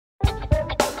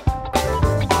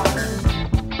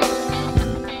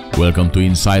Welcome to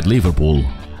Inside Liverpool.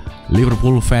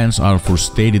 Liverpool fans are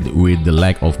frustrated with the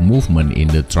lack of movement in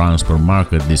the transfer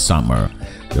market this summer.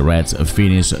 The Reds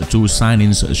finished two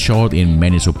signings short in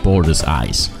many supporters'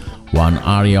 eyes. One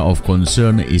area of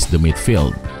concern is the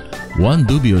midfield. One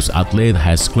dubious outlet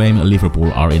has claimed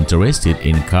Liverpool are interested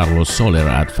in Carlos Soler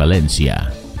at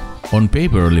Valencia. On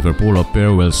paper, Liverpool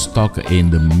appear well stocked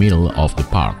in the middle of the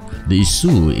park. The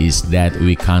issue is that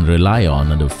we can't rely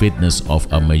on the fitness of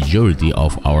a majority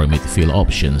of our midfield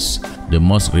options. The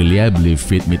most reliably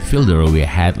fit midfielder we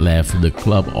had left the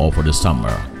club over the summer.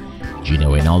 Gini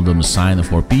Wijnaldum signed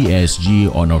for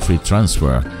PSG on a free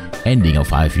transfer, ending a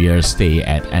 5-year stay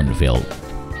at Anfield.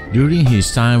 During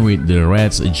his time with the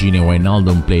Reds, Gini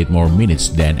Wijnaldum played more minutes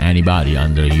than anybody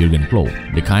under Jurgen Klopp.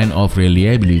 The kind of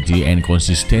reliability and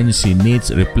consistency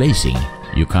needs replacing.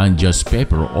 You can't just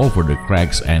paper over the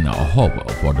cracks and hope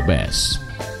for the best.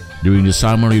 During the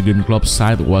summer, Jurgen Klopp's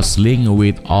side was linked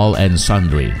with all and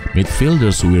sundry.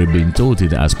 Midfielders were being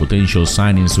touted as potential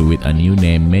signings with a new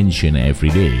name mentioned every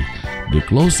day. The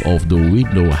close of the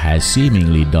window has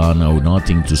seemingly done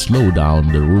nothing to slow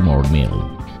down the rumor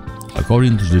mill.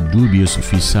 According to the dubious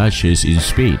visages in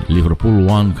Spain, Liverpool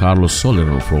won Carlos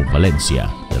Soler from Valencia.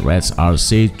 The Reds are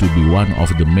said to be one of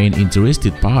the main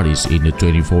interested parties in the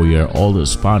 24-year-old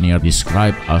Spaniard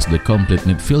described as the complete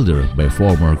midfielder by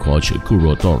former coach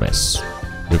Curro Torres.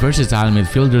 The versatile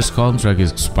midfielder's contract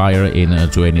expires in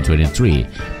 2023,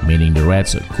 meaning the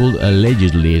Reds could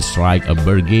allegedly strike a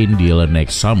bargain deal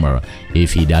next summer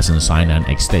if he doesn't sign an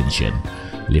extension.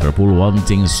 Liverpool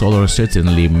wanting Soler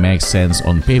certainly makes sense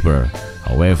on paper.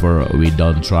 However, we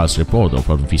don't trust reports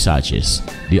from visages.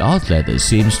 The outlet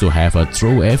seems to have a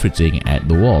throw everything at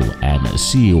the wall and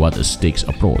see what sticks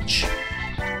approach.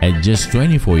 At just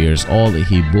 24 years old,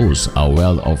 he boasts a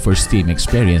wealth of first-team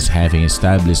experience, having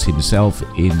established himself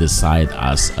in the side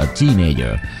as a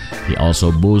teenager. He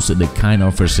also boasts the kind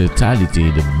of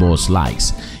versatility the boss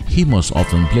likes. He most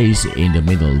often plays in the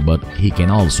middle, but he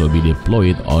can also be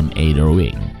deployed on either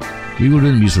wing. We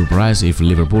wouldn't be surprised if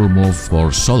Liverpool moved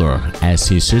for Soler, as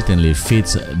he certainly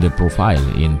fits the profile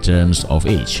in terms of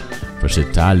age,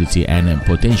 versatility and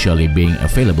potentially being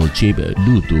available cheap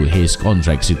due to his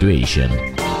contract situation.